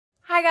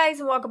Hi guys,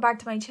 and welcome back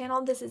to my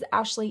channel. This is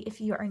Ashley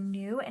if you are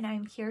new, and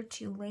I'm here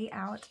to lay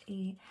out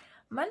a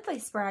monthly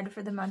spread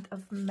for the month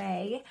of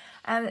May.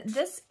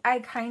 This I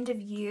kind of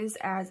use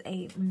as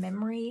a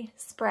memory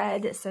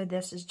spread, so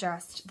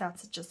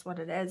that's just what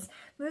it is.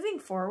 Moving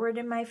forward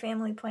in my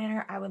family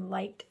planner, I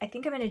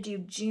think I'm going to do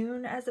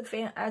June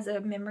as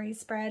a memory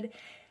spread,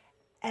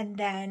 and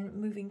then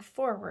moving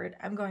forward,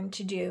 I'm going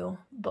to do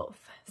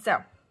both.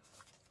 So,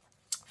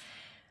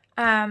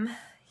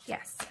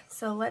 yes,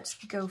 so let's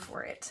go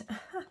for it.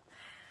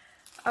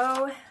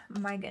 Oh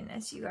my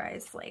goodness, you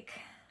guys, like,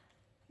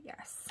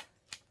 yes,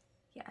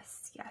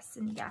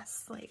 and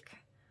yes, like,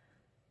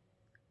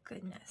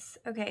 goodness.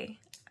 Okay,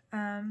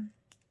 I'm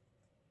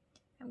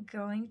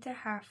going to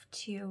have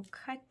to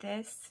cut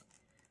this,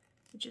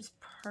 which is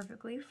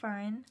perfectly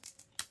fine.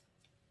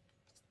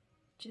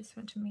 Just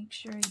want to make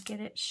sure I get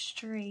it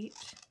straight.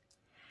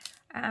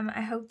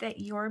 I hope that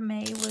your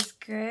May was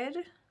good.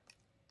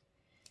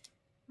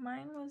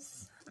 Mine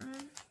was,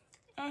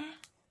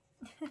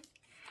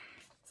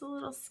 It's a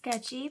little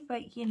sketchy,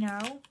 but you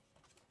know,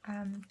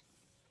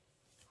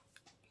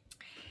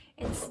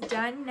 it's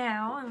done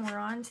now and we're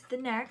on to the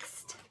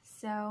next,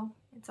 so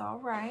it's all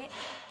right.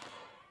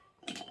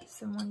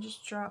 Someone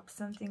just dropped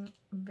something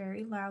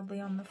very loudly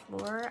on the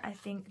floor. I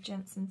think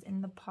Jensen's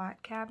in the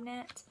pot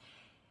cabinet.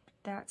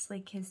 That's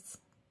like his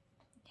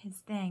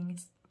thing,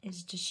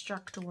 is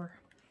destructor.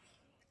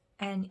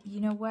 And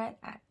you know what?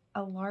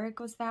 Alaric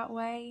was that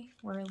way,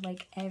 where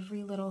like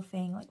every little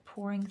thing, like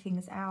pouring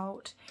things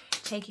out,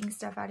 taking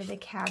stuff out of the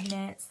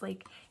cabinets,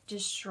 like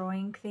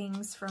destroying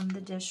things from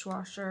the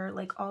dishwasher,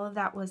 like all of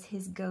that was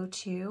his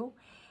go-to.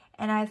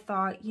 And I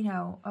thought, you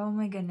know, oh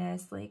my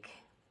goodness, like,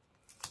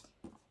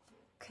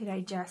 could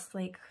I just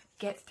like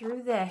get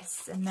through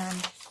this? And then,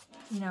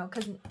 you know,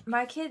 because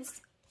my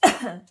kids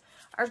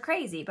are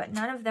crazy, but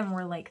none of them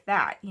were like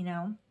that, you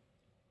know.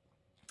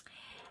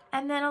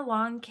 And then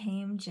along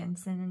came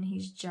Jensen, and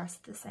he's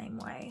just the same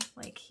way.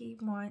 Like, he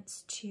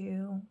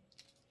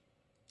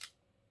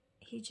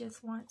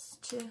just wants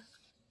to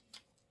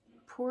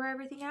pour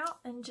everything out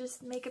and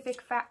just make a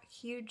big, fat,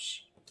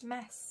 huge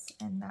mess.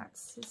 And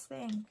that's his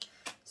thing.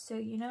 So,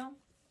 you know,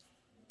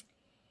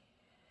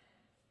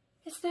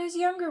 it's those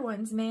younger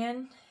ones,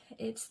 man.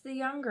 It's the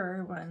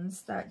younger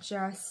ones that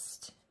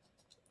just,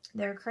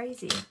 they're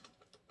crazy.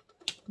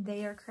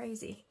 They are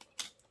crazy.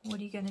 What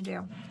are you going to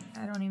do?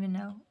 I don't even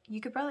know.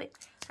 You could probably,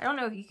 I don't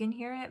know if you can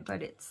hear it,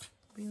 but it's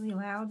really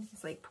loud.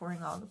 It's like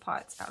pouring all the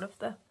pots out of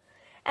the,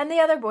 and the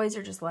other boys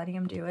are just letting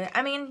him do it.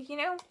 I mean, you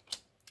know,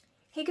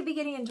 he could be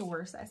getting into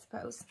worse, I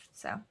suppose.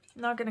 So, I'm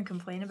not going to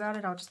complain about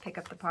it. I'll just pick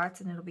up the pots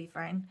and it'll be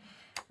fine.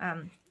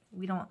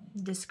 We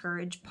don't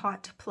discourage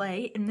pot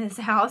play in this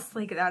house.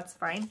 Like, that's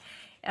fine.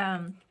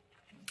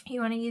 You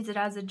want to use it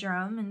as a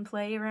drum and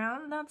play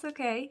around, that's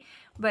okay.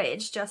 But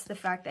it's just the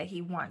fact that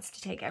he wants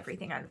to take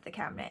everything out of the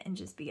cabinet and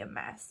just be a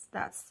mess.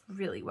 That's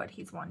really what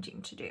he's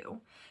wanting to do.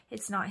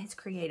 It's not his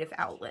creative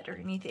outlet or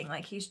anything.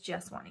 Like, he's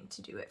just wanting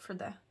to do it for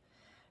the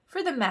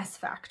mess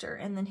factor.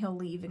 And then he'll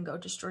leave and go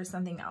destroy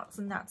something else.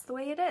 And that's the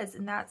way it is.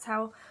 And that's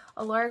how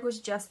Alaric was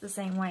just the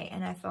same way.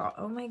 And I thought,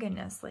 oh my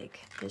goodness,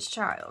 like, this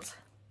child.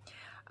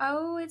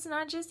 Oh, it's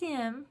not just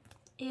him.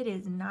 It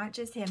is not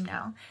just him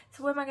now.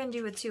 So what am I going to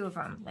do with two of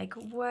them? Like,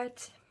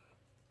 what?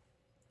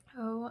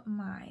 Oh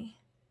my.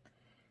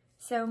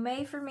 So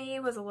May for me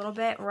was a little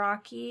bit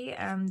rocky.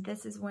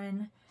 This is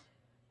when,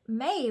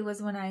 May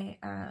was when I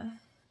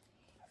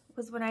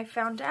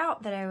found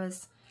out that I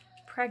was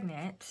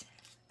pregnant.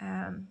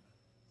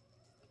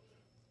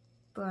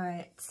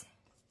 But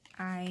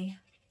I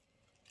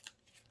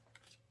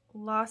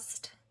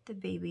lost the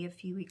baby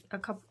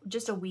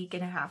just a week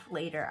and a half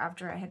later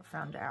after I had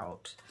found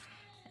out.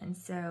 And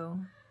so,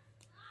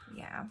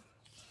 yeah,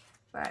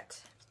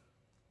 but,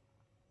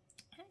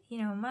 you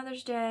know,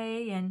 Mother's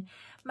Day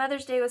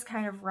was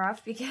kind of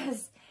rough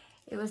because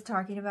it was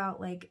talking about,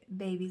 like,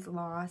 babies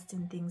lost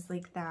and things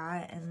like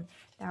that, and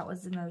that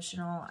was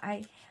emotional.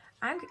 I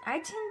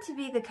tend to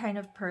be the kind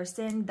of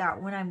person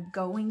that when I'm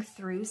going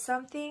through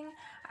something,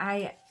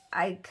 I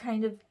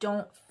kind of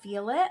don't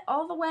feel it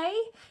all the way.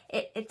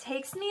 It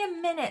takes me a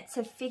minute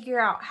to figure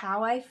out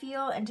how I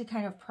feel and to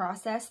kind of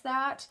process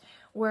that.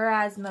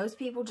 Whereas most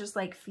people just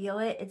like feel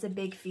it. It's a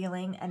big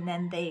feeling and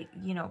then they,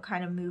 you know,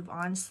 kind of move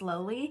on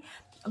slowly.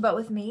 But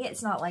with me,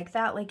 it's not like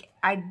that. Like,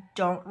 I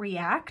don't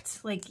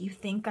react. Like, you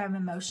think I'm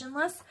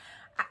emotionless.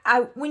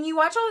 When you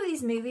watch all of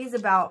these movies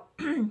about,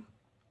 you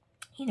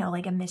know,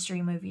 like a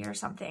mystery movie or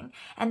something,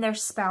 and their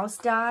spouse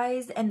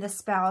dies and the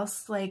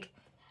spouse, like,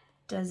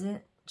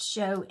 doesn't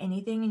show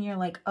anything, and you're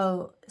like,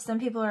 oh, some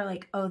people are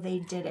like, oh, they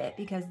did it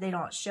because they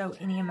don't show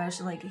any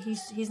emotion. Like,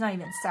 he's not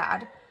even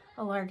sad.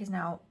 Alaric is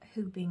now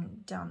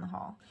hooping down the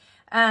hall.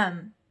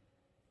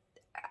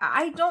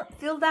 I don't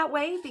feel that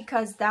way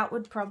because that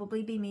would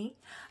probably be me.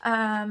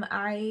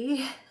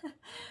 I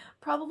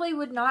probably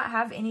would not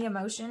have any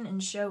emotion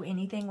and show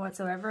anything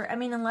whatsoever. I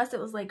mean, unless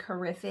it was like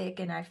horrific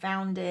and I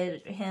found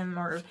him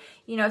or,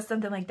 you know,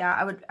 something like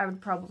that, I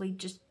would probably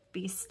just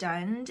be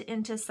stunned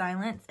into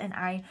silence. And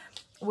I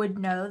would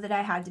know that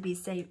I had to be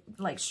safe,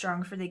 like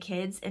strong for the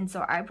kids. And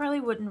so I probably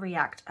wouldn't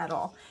react at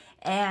all.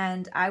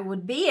 And I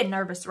would be a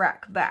nervous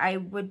wreck, but I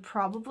would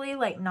probably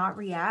like not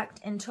react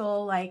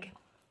until like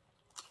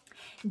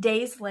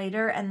days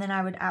later, and then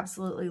I would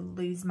absolutely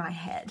lose my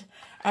head.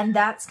 And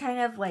that's kind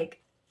of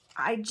like,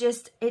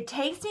 it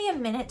takes me a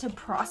minute to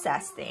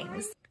process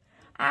things.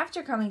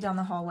 After coming down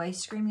the hallway,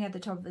 screaming at the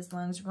top of his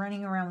lungs,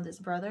 running around with his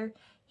brother,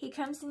 he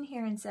comes in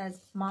here and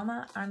says,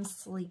 "Mama, I'm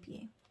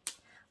sleepy."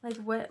 Like,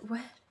 what?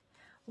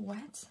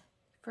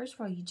 First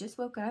of all, you just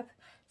woke up.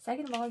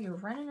 Second of all, you're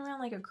running around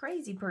like a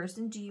crazy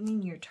person. Do you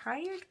mean you're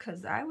tired?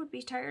 Because I would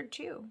be tired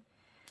too.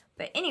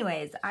 But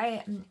anyways,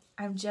 I'm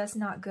just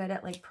not good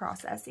at like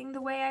processing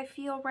the way I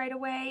feel right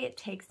away. It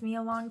takes me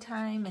a long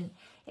time, and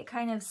it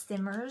kind of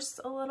simmers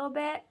a little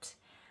bit.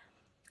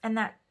 And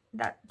that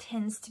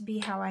tends to be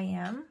how I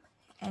am.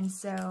 And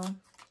so,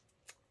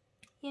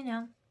 you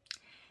know,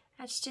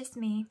 that's just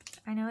me.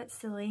 I know it's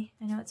silly.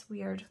 I know it's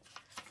weird.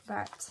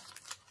 But,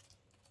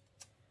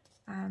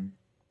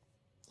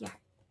 yeah,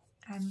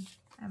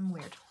 I'm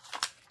weird.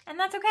 And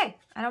that's okay.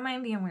 I don't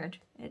mind being weird.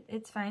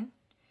 It's fine.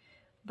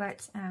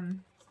 But,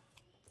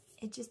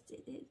 it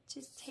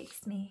just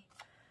takes me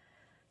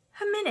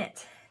a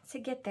minute to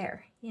get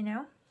there, you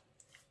know?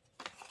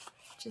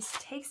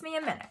 Just takes me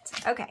a minute.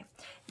 Okay,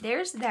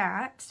 there's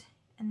that.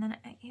 And then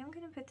I am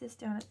going to put this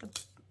down at the...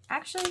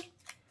 Actually,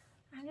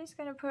 I'm just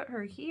going to put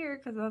her here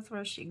because that's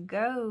where she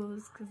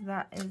goes, because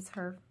that is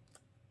her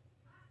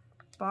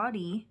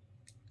body.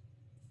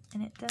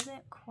 And it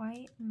doesn't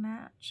quite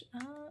match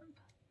up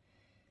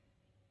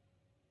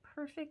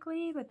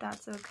perfectly, but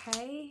that's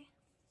okay.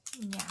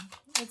 Yeah,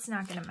 it's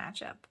not going to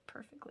match up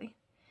perfectly.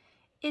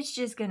 It's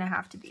just going to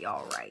have to be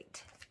all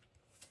right.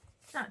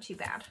 Not too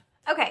bad.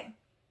 Okay.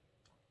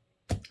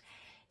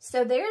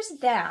 So there's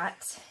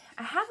that.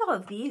 I have all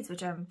of these,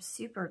 which I'm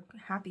super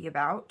happy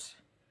about,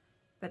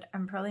 but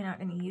I'm probably not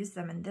going to use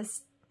them in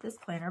this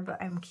planner,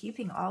 but I'm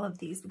keeping all of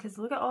these because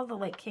look at all the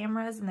like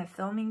cameras and the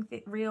filming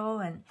reel,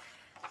 and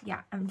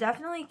yeah, I'm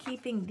definitely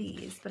keeping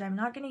these, but I'm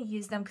not going to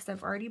use them because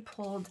I've already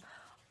pulled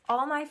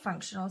all my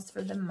functionals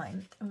for the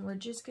month, and we're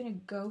just going to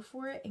go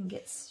for it and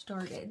get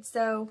started.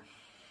 So,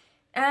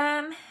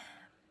 I'm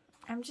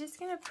just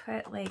going to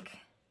put like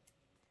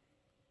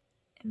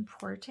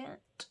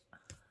important,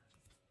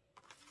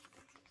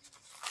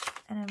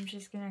 and I'm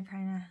just going to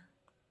kind of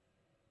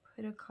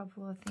put a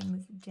couple of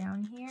things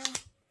down here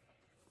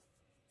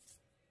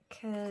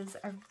because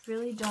I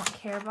really don't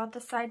care about the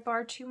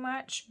sidebar too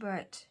much,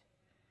 but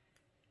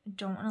I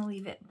don't want to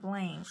leave it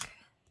blank.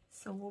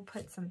 So we'll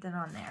put something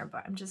on there,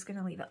 but I'm just going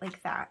to leave it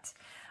like that.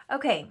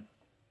 Okay.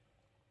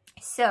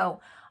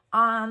 So,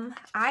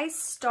 I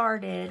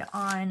started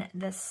on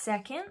the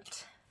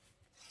 2nd,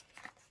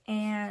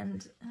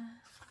 and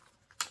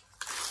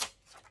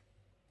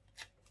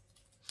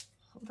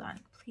hold on,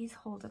 please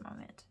hold a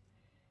moment.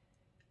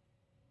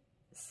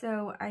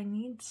 So I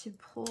need to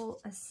pull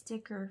a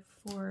sticker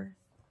for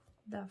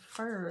the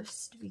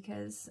 1st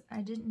because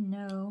I didn't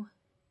know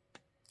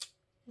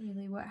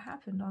really what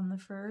happened on the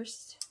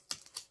 1st.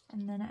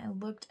 And then I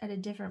looked at a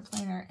different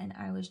planner and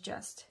I was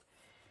just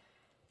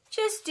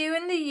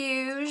doing the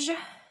usual,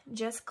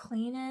 just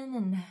cleaning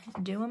and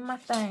doing my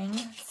thing.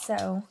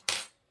 So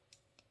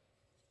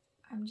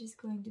I'm just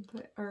going to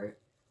put, or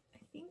I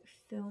think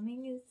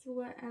filming is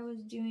what I was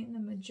doing the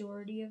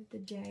majority of the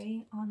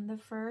day on the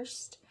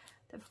 1st.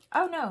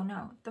 Oh,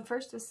 no, the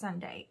 1st was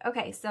Sunday.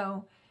 Okay,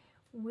 so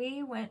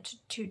we went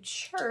to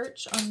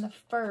church on the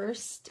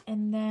 1st,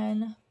 and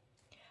then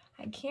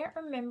I can't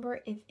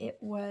remember if it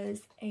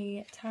was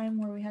a time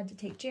where we had to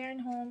take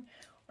Jaren home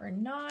or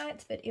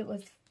not, but it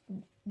was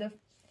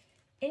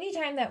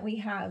anytime that we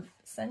have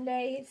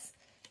Sundays,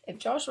 if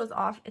Josh was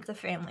off, it's a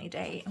family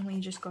day, and we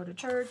just go to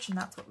church, and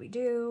that's what we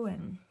do.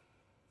 And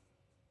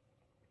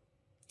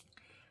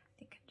I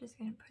think I'm just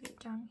going to put it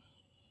down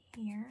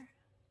here.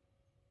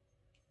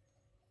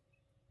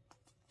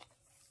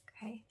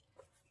 Okay.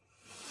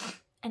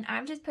 And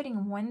I'm just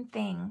putting one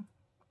thing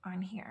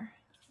on here,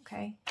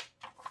 okay?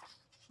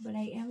 But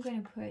I am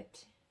going to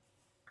put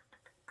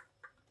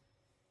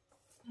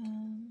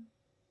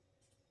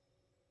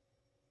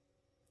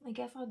I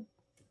guess do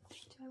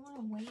I want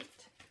to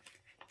wait?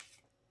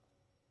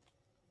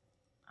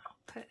 I'll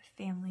put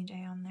family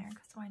day on there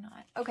because why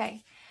not?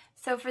 Okay,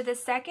 so for the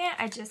 2nd,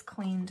 I just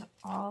cleaned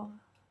all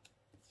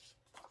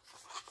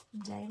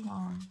day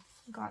long.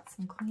 Got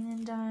some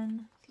cleaning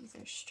done. These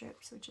are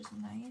strips, which is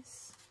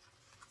nice.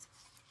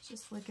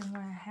 Just looking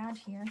what I had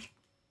here.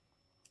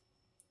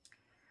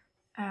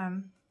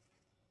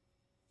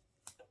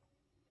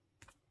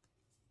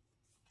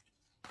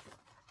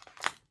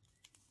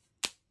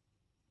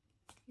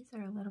 These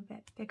are a little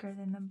bit bigger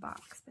than the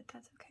box, but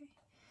that's okay.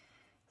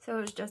 So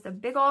it was just a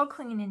big old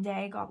cleaning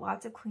day. Got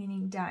lots of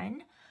cleaning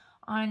done.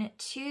 On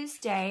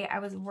Tuesday, I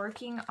was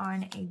working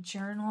on a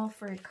journal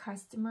for a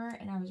customer,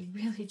 and I was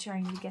really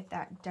trying to get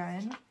that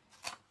done.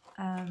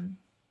 I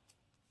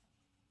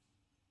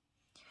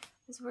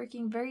was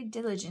working very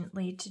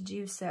diligently to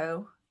do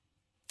so.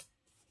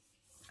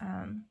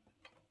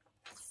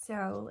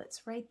 So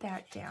let's write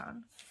that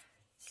down.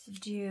 Let's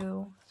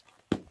do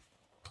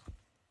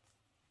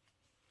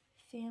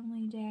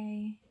family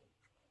day,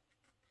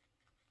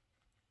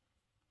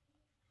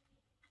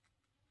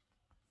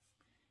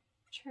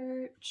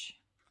 church,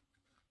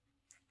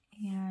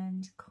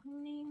 and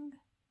cleaning,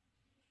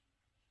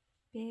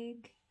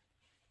 big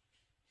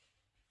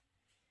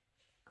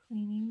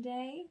cleaning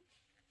day.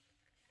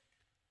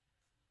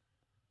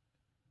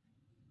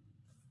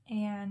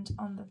 And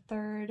on the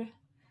 3rd,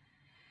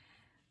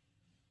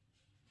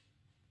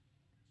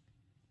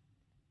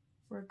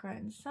 work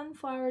on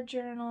sunflower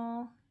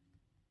journal.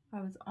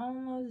 I was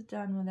almost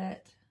done with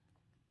it.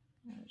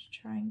 I was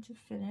trying to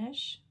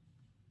finish.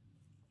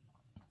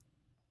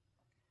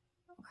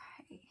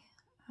 Okay.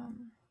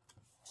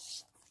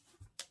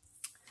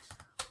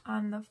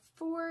 On the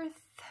 4th,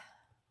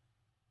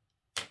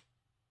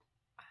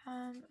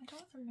 I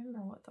don't remember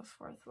what the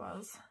 4th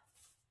was.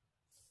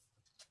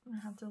 I'm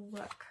gonna have to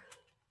look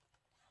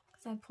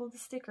because I pulled the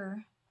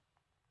sticker.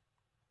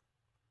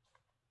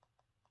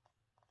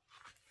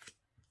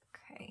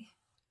 Okay.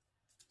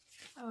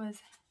 I was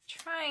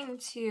trying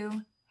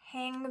to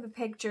hang the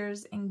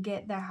pictures and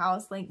get the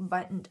house like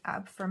buttoned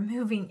up for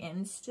moving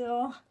in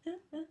still.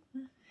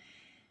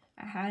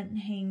 I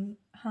hadn't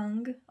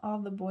hung all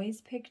the boys'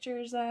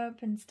 pictures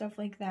up and stuff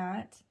like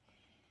that.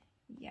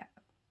 Yeah.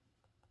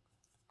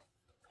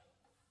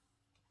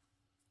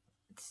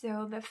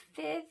 So the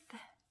 5th,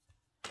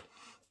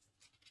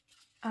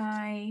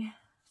 why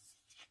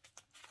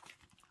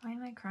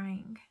am I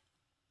crying?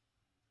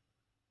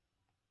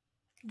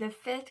 The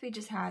 5th, we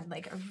just had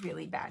like a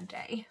really bad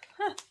day.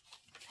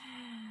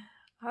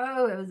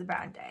 Oh, it was a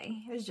bad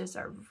day. It was just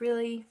a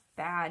really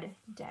bad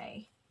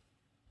day.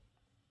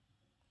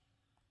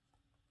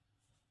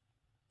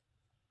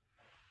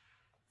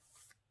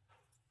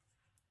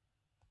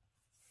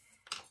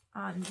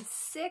 On the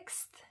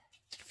 6th,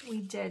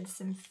 we did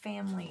some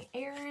family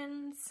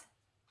errands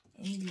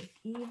in the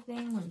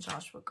evening when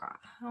Joshua got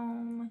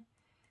home.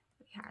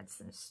 We had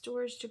some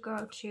stores to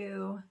go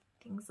to,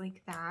 things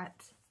like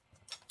that.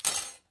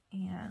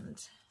 And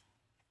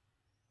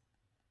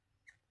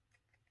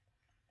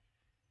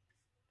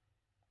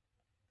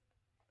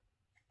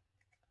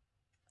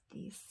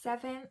the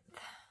 7th,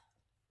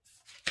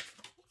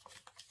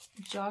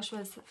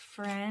 Joshua's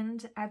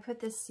friend, I put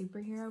this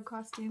superhero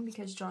costume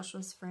because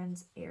Joshua's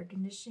friend's air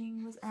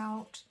conditioning was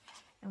out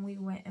and we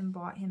went and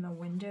bought him a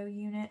window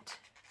unit.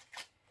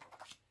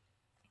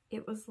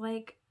 It was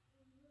like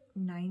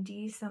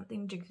 90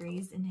 something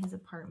degrees in his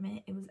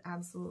apartment. It was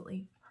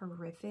absolutely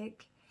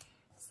horrific.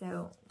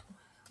 So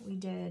we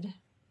did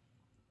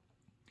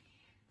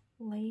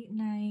late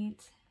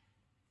night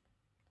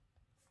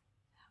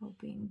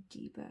helping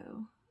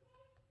Debo.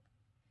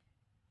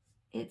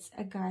 It's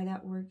a guy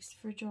that works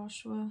for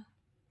Joshua,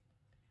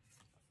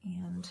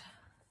 and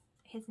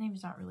his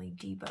name's not really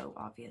Debo,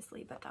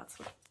 obviously, but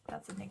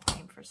that's a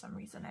nickname for some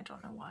reason. I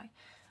don't know why.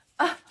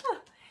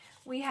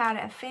 We had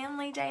a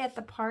family day at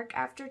the park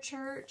after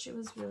church. It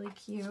was really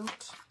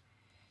cute.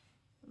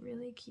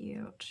 Really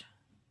cute.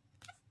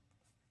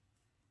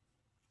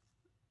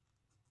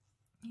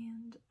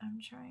 And I'm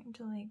trying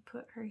to like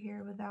put her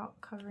here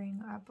without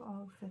covering up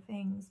all of the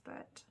things,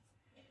 but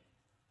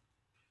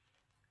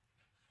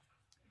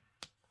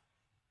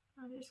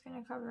I'm just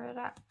going to cover it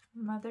up.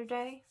 Mother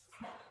Day.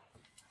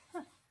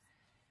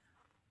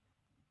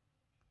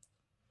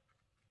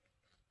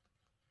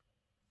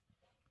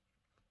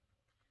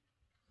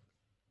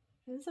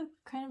 It was a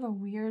kind of a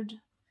weird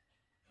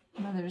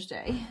Mother's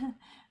Day.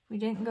 We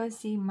didn't go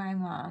see my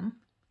mom.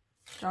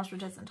 Joshua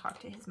doesn't talk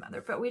to his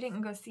mother, but we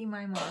didn't go see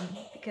my mom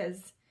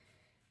because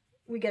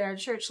we get out of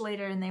church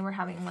later and they were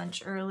having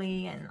lunch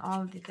early and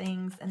all of the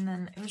things. And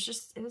then it was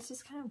just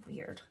kind of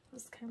weird. It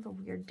was kind of a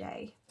weird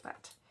day,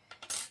 but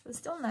it was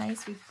still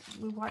nice.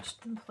 We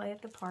watched them play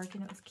at the park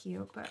and it was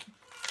cute, but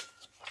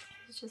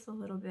it was just a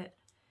little bit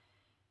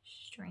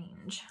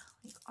strange,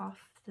 like off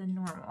the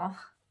normal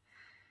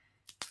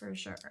for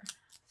sure.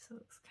 So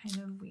it's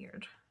kind of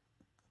weird.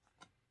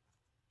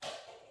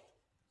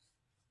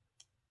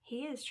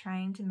 He is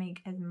trying to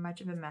make as much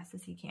of a mess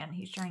as he can.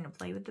 He's trying to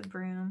play with the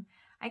broom.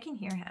 I can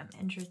hear him,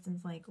 and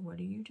Tristan's like, "What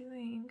are you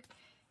doing?"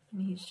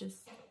 And he's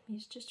just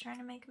trying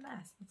to make a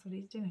mess. That's what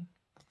he's doing.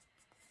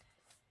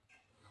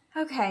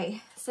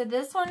 Okay, so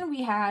this one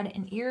we had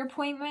an ear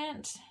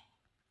appointment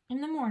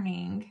in the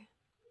morning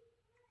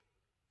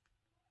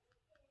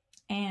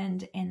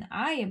and an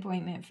eye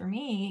appointment for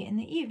me in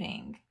the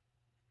evening.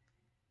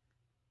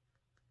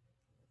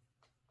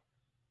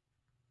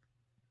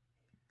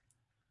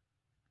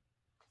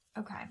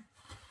 Okay.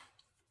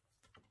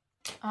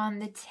 On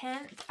the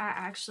 10th, I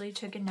actually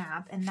took a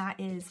nap, and that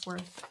is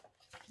worth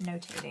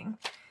notating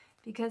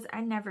because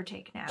I never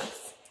take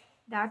naps.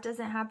 That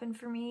doesn't happen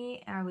for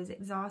me. I was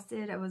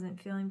exhausted. I wasn't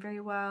feeling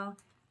very well.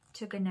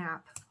 Took a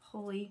nap.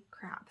 Holy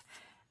crap.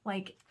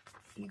 Like,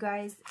 you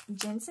guys,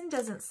 Jensen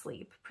doesn't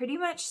sleep. Pretty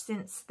much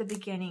since the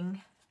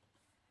beginning,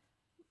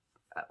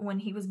 when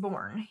he was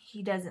born,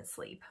 he doesn't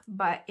sleep.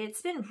 But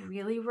it's been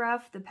really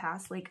rough the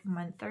past, like,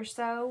 month or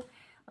so.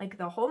 like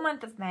the whole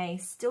month of May,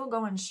 still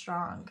going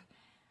strong.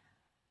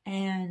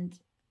 And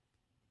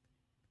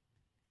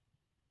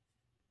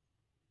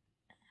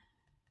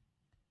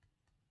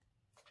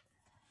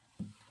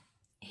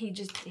he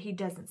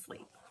doesn't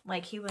sleep.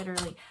 Like, he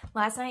literally,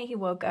 last night he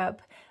woke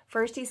up,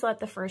 first he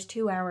slept the first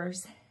 2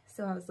 hours.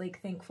 So I was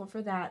like thankful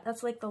for that.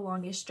 That's like the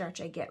longest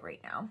stretch I get right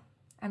now.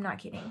 I'm not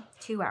kidding.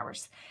 2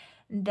 hours.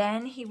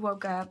 Then he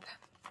woke up,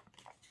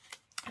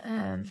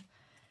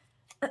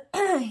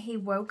 he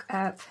woke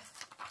up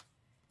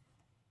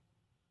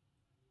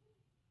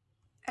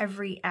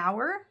every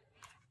hour.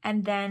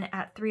 And then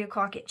at 3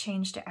 o'clock, it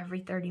changed to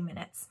every 30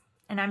 minutes.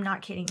 And I'm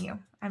not kidding you.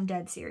 I'm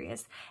dead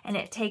serious. And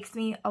it takes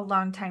me a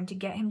long time to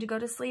get him to go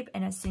to sleep.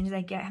 And as soon as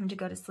I get him to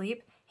go to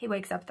sleep, he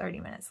wakes up 30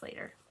 minutes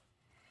later.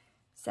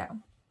 So,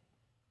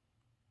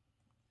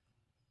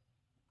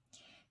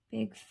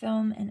 big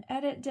film and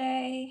edit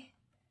day.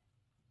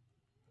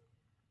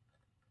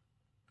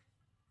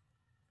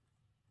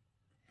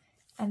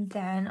 And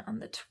then on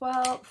the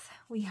 12th,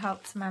 we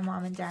helped my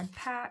mom and dad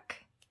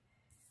pack,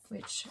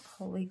 which,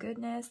 holy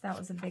goodness, that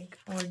was a big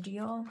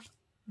ordeal.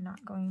 I'm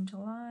not going to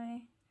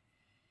lie.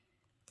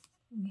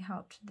 We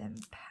helped them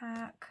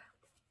pack.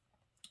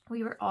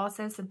 We were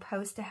also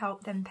supposed to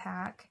help them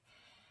pack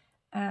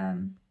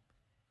on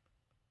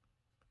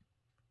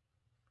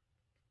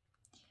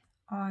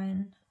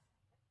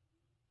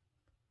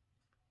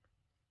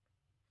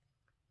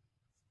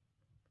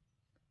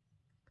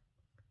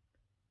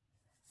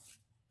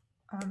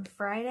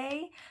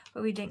Friday,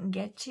 but we didn't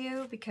get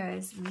to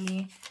because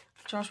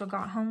Joshua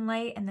got home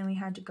late and then we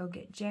had to go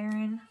get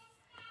Jaren.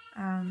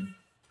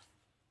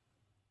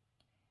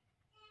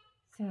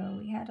 So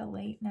we had a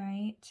late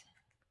night.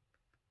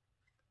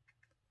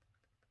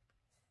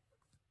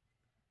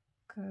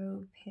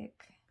 Go pick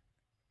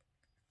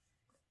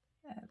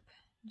up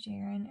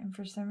Jaren, and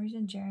for some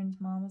reason Jaren's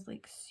mom was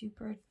like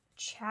super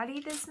chatty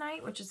this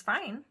night, which is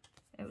fine.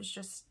 It was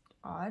just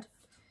odd.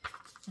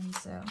 And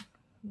so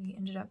we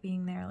ended up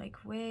being there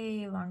like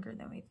way longer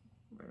than we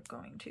were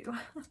going to.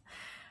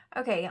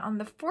 Okay, on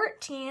the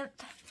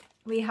 14th,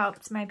 we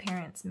helped my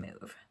parents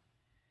move.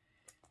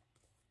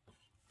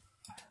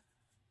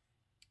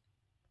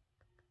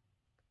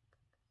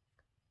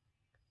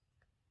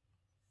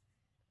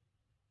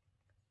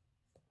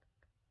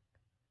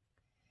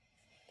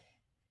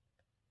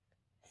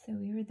 So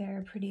we were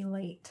there pretty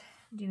late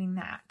doing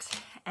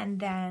that. And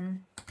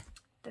then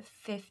the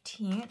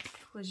 15th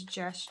was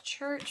just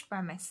church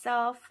by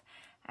myself.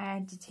 I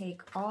had to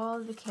take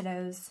all the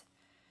kiddos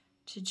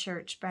to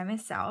church by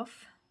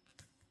myself.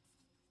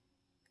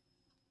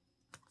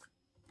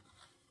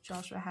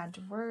 Joshua had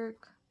to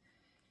work.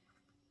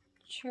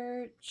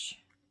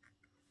 Church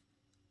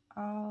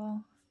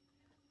all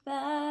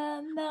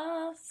by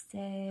myself.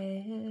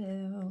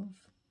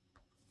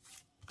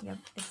 Yep,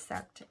 it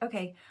sucked.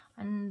 Okay,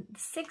 on the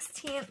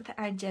 16th,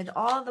 I did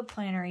all the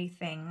plannery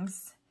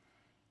things.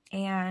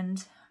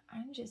 And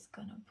I'm just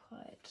gonna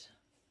put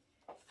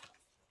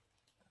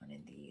one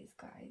of these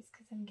guys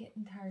because I'm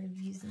getting tired of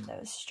using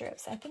those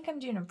strips. I think I'm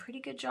doing a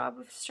pretty good job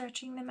of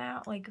stretching them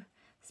out, like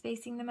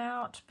spacing them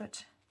out,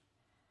 but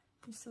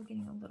I'm still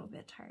getting a little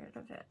bit tired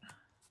of it.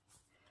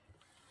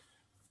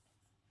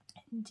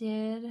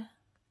 Did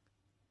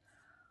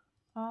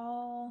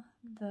all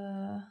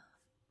the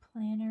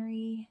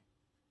plannery,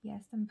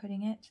 yes, I'm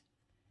putting it,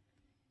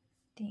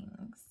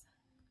 things.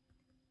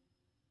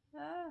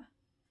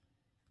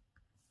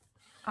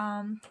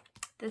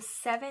 The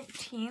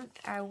 17th,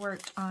 I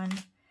worked on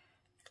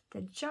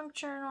the junk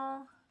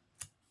journal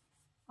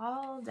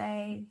all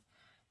day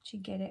to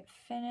get it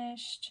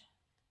finished.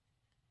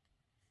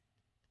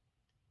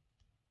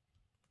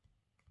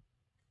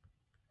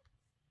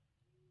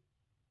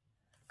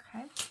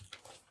 Okay.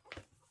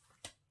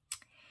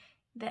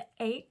 The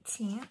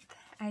 18th,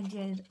 I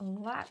did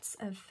lots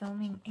of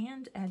filming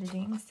and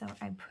editing, so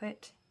I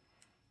put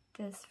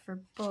this for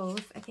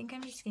both. I think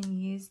I'm just going to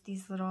use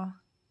these little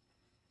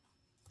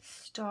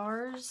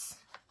stars.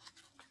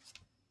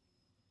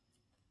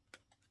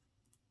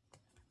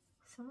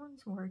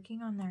 Someone's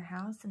working on their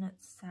house and it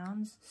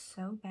sounds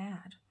so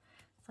bad.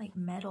 It's like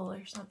metal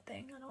or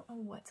something. I don't know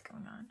what's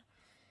going on.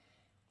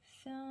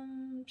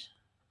 Filmed.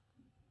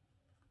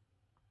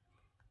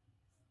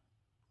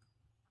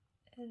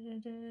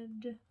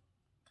 Edited.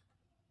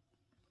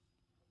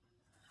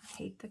 I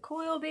hate the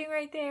coil being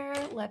right there.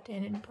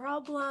 Left-handed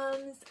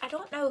problems. I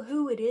don't know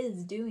who it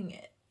is doing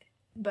it,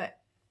 but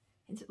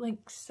it's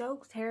like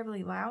so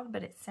terribly loud,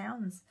 but it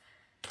sounds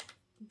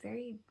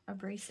very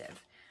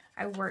abrasive.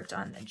 I worked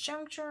on the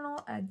junk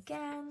journal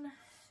again,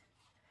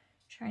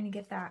 trying to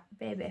get that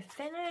baby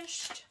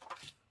finished,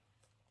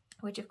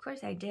 which of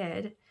course I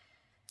did,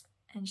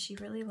 and she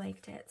really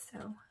liked it,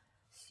 so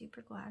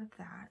super glad of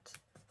that.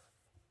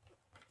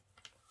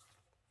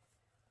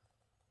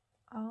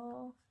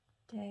 All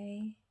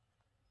day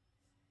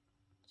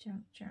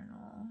junk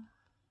journal.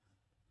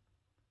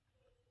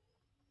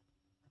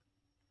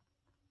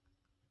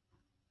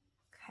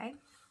 Okay,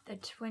 the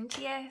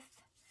 20th,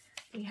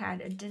 we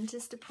had a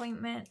dentist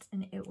appointment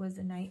and it was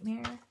a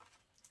nightmare.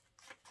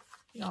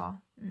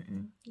 Y'all,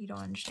 you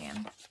don't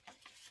understand.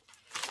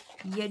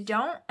 You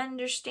don't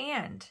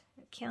understand.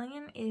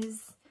 Killian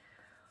is...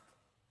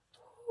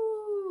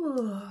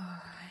 Ooh,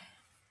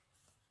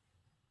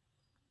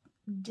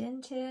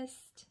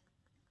 dentist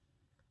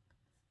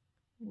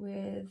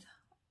with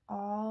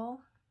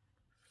all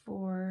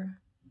for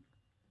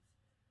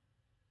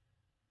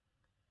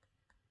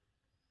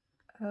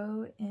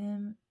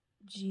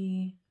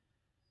OMG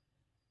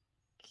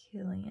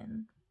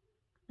Killian.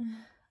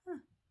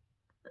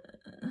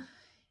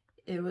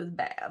 It was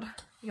bad.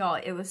 Y'all,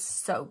 it was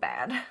so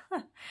bad.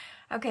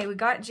 Okay, we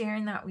got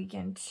Jaren that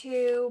weekend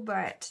too,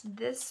 but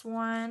this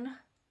one,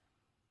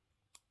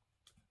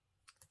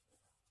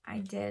 I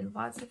did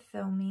lots of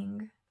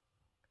filming.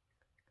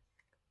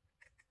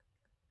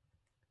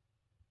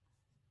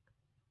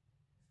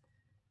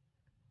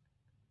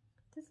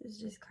 This is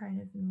just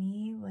kind of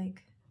me,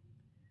 like,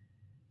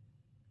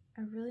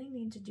 I really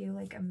need to do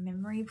like a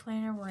memory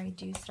planner where I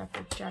do stuff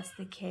with just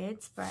the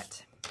kids,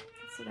 but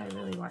that's what I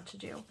really want to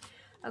do.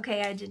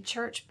 Okay, I did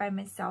church by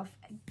myself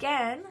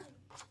again.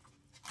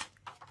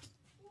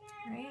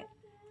 Right?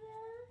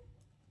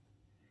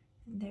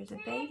 And there's a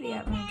baby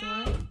at my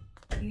door.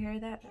 You hear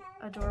that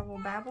adorable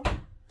babble?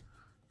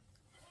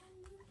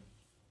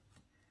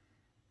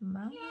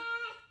 Mama?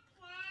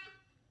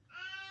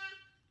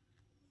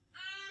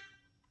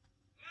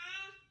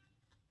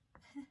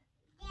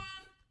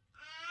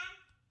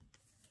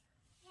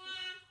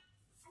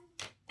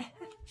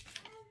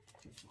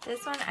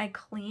 This one I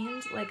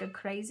cleaned like a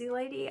crazy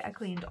lady. I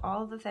cleaned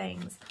all the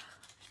things.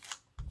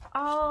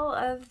 All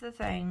of the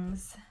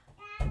things.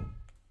 And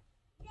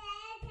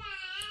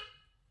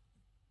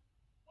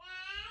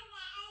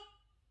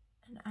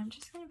I'm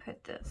just going to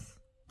put this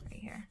right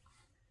here.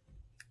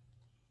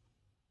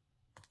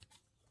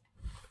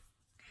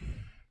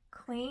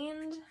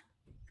 Cleaned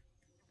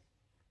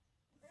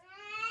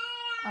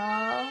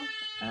all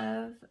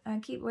of... I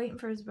keep waiting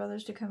for his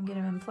brothers to come get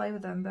him and play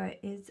with him, but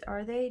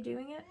are they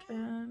doing it?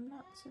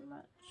 Not so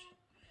much.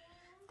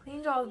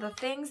 Cleaned all of the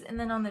things, and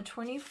then on the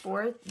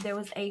 24th, there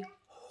was a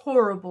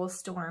horrible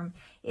storm.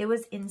 It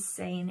was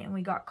insane, and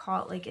we got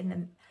caught like in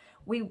the...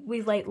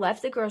 We like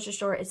left the grocery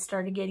store. It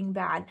started getting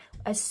bad.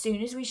 As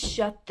soon as we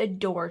shut the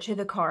door to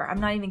the car,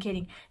 I'm not even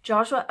kidding,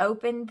 Joshua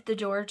opened the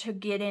door to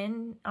get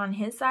in on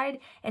his side,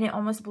 and it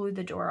almost blew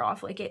the door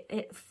off. Like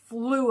it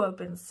flew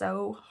open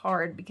so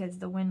hard because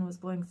the wind was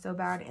blowing so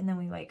bad. And then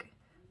we like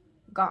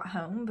got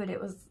home, but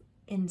it was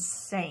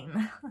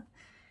insane.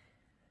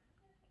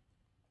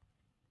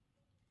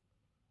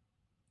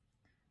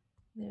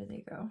 There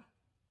they go.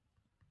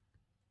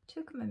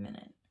 Took them a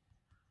minute,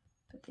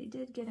 but they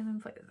did get him and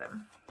play with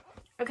them.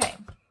 Okay,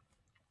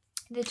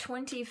 the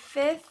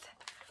 25th,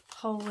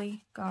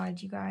 holy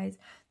God, you guys.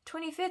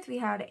 25th, we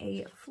had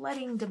a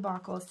flooding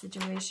debacle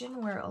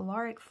situation where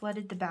Alaric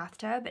flooded the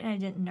bathtub, and I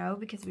didn't know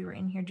because we were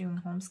in here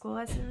doing homeschool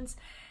lessons,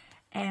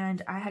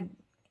 and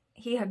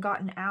he had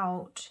gotten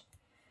out,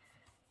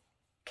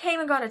 came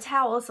and got a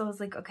towel, so I was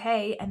like,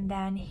 okay, and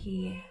then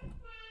he,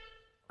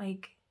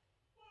 like,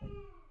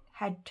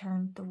 had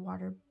turned the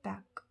water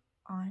back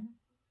on.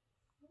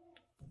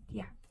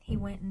 Yeah. He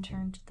went and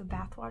turned the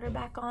bath water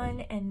back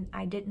on, and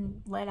I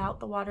didn't let out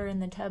the water in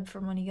the tub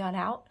from when he got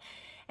out,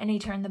 and he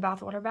turned the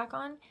bath water back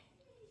on,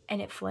 and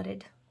it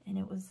flooded, and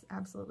it was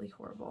absolutely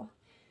horrible.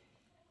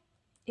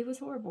 It was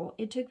horrible.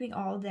 It took me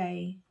all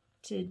day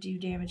to do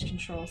damage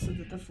control so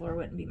that the floor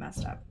wouldn't be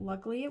messed up.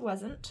 Luckily, it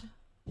wasn't,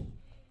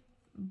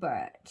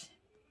 but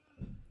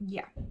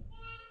yeah.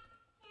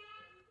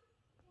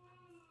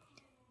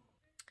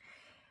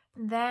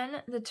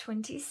 Then the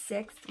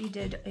 26th, we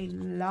did a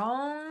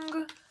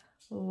long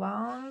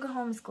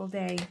homeschool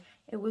day.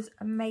 It was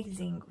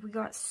amazing. We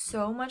got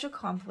so much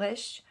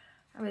accomplished.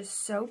 I was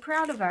so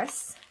proud of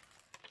us.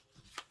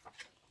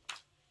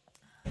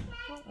 I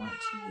don't want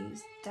to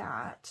use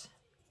that.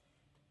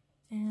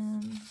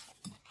 And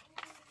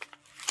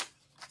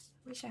I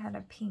wish I had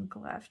a pink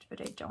left, but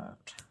I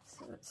don't,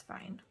 so that's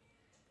fine.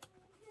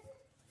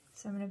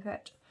 So I'm going to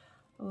put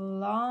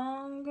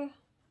long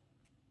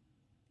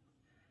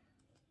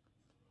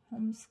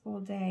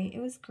homeschool day. It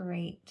was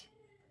great.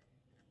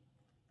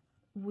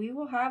 We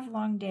will have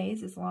long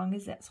days as long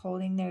as it's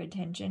holding their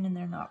attention and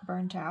they're not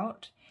burnt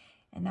out.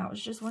 And that was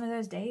just one of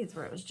those days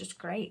where it was just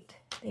great.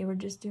 They were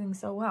just doing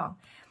so well.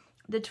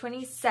 The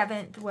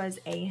 27th was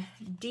a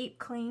deep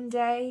clean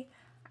day.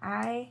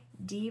 I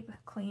deep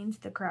cleaned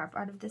the crap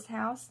out of this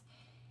house.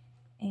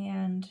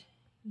 And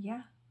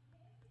yeah.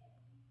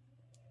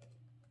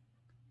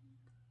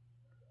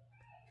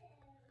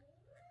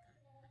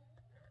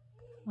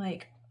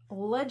 Like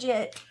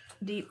legit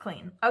deep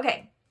clean.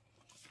 Okay.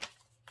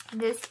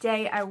 This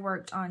day I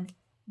worked on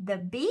the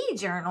bee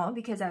journal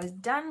because I was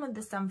done with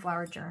the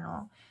sunflower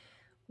journal.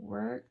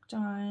 Worked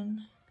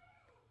on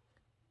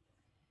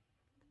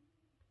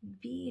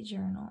bee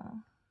journal.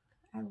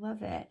 I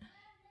love it.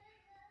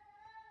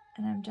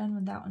 And I'm done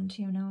with that one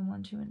too. Now I'm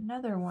on to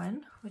another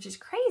one, which is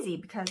crazy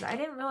because I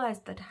didn't realize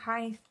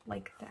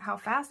how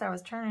fast I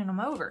was turning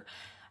them over.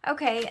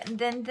 Okay, and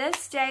then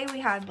this day we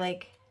had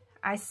like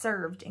I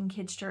served in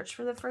kids' church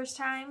for the first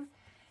time.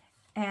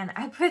 And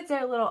I put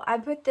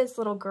this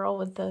little girl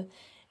with the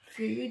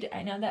food.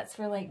 I know that's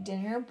for like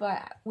dinner,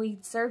 but we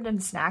served them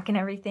snack and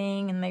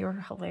everything, and they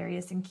were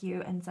hilarious and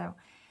cute. And so,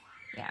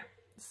 yeah,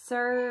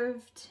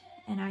 served,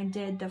 and I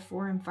did the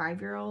 4- and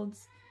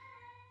 5-year-olds,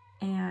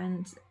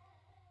 and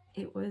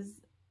it was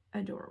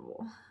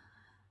adorable.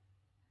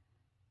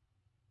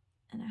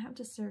 And I have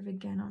to serve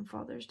again on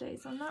Father's Day,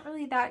 so I'm not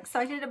really that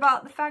excited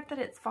about the fact that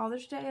it's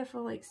Father's Day. I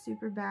feel like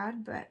super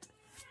bad, but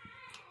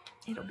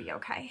it'll be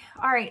okay.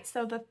 All right,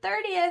 so the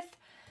 30th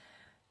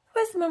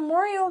was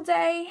Memorial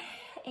Day,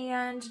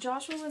 and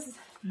Joshua was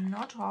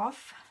not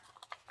off,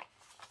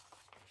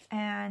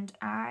 and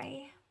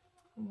I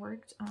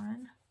worked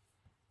on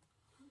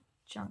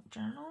junk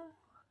journal.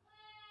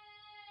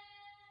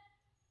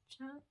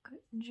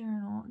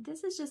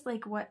 This is just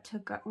like what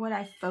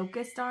I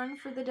focused on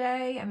for the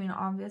day. I mean,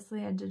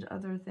 obviously I did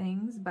other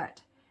things,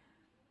 but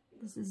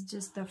this is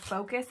just the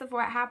focus of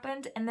what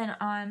happened. And then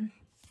I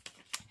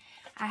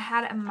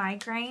had a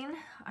migraine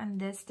on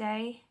this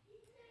day,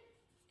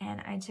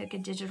 and I took a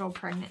digital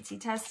pregnancy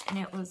test, and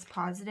it was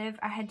positive.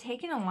 I had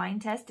taken a line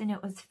test, and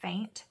it was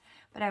faint,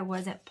 but I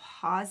wasn't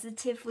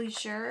positively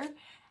sure.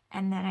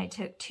 And then I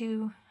took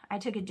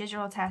a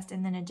digital test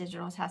and then a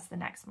digital test the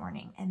next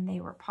morning, and they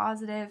were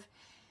positive.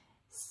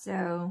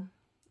 So,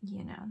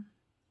 you know,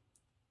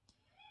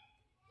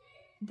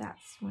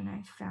 that's when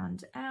I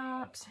found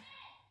out.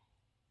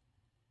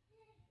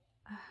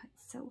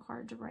 It's so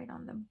hard to write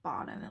on the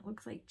bottom. It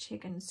looks like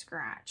chicken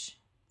scratch.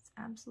 It's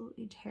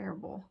absolutely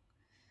terrible,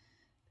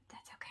 but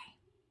that's okay.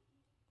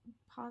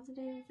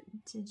 Positive,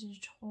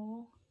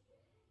 digital,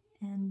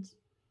 and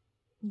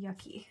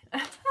yucky.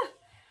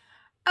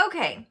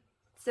 Okay.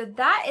 So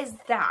that is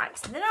that.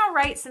 Then I'll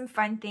write some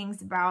fun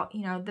things about,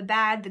 you know, the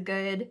bad, the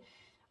good,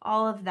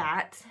 all of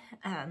that.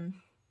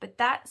 But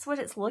that's what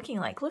it's looking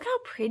like. Look how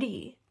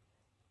pretty.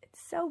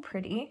 It's so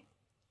pretty.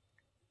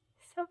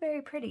 So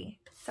very pretty.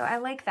 So I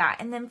like that.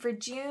 And then for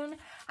June,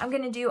 I'm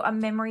going to do a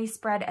memory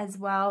spread as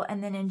well.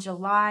 And then in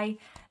July,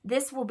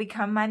 this will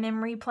become my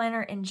memory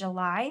planner in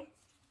July,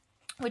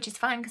 which is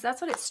fine because that's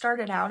what it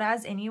started out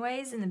as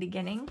anyways in the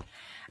beginning.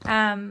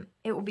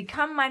 It will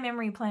become my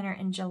memory planner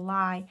in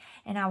July,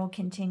 and I will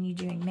continue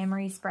doing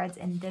memory spreads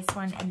in this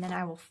one, and then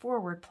I will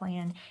forward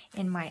plan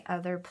in my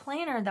other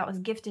planner that was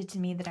gifted to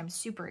me that I'm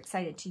super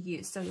excited to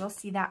use. So you'll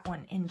see that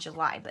one in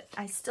July, but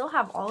I still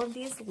have all of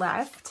these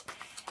left,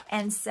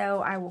 and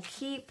so I will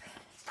keep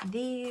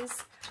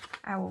these.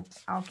 I'll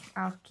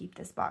keep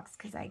this box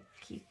because I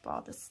keep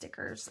all the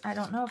stickers. I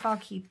don't know if I'll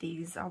keep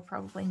these. I'll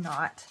probably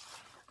not,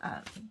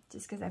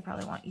 just because I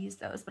probably won't use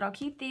those, but I'll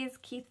keep these,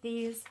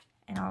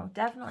 and I'll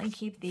definitely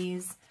keep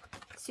these.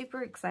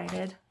 Super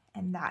excited,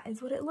 and that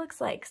is what it looks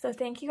like. So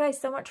thank you guys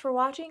so much for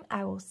watching.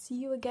 I will see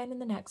you again in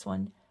the next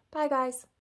one. Bye, guys.